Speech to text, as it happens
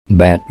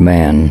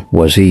Batman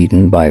was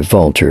eaten by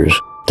vultures.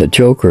 The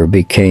Joker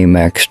became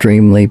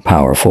extremely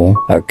powerful,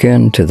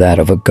 akin to that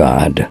of a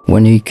god.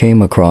 When he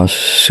came across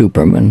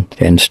Superman,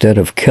 instead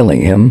of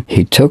killing him,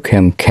 he took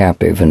him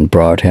captive and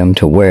brought him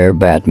to where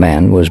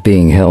Batman was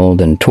being held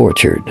and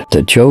tortured.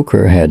 The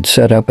Joker had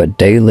set up a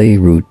daily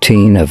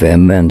routine of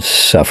immense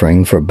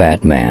suffering for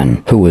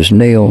Batman, who was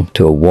nailed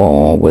to a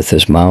wall with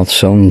his mouth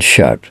sewn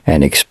shut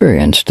and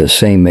experienced the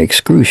same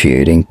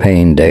excruciating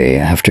pain day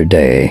after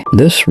day.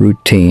 This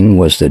routine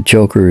was the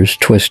Joker's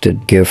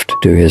twisted gift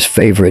to his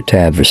favorite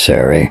adversary.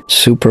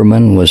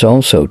 Superman was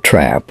also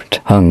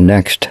trapped, hung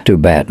next to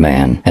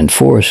Batman, and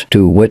forced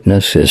to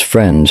witness his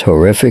friend's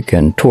horrific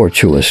and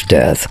tortuous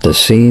death. The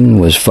scene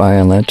was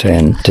violent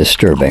and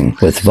disturbing,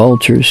 with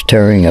vultures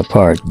tearing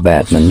apart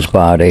Batman's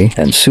body,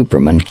 and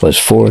Superman was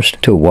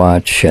forced to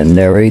watch and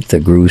narrate the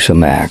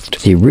gruesome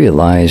act. He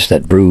realized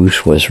that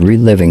Bruce was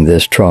reliving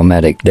this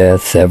traumatic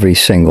death every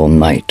single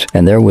night,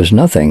 and there was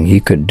nothing he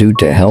could do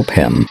to help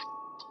him.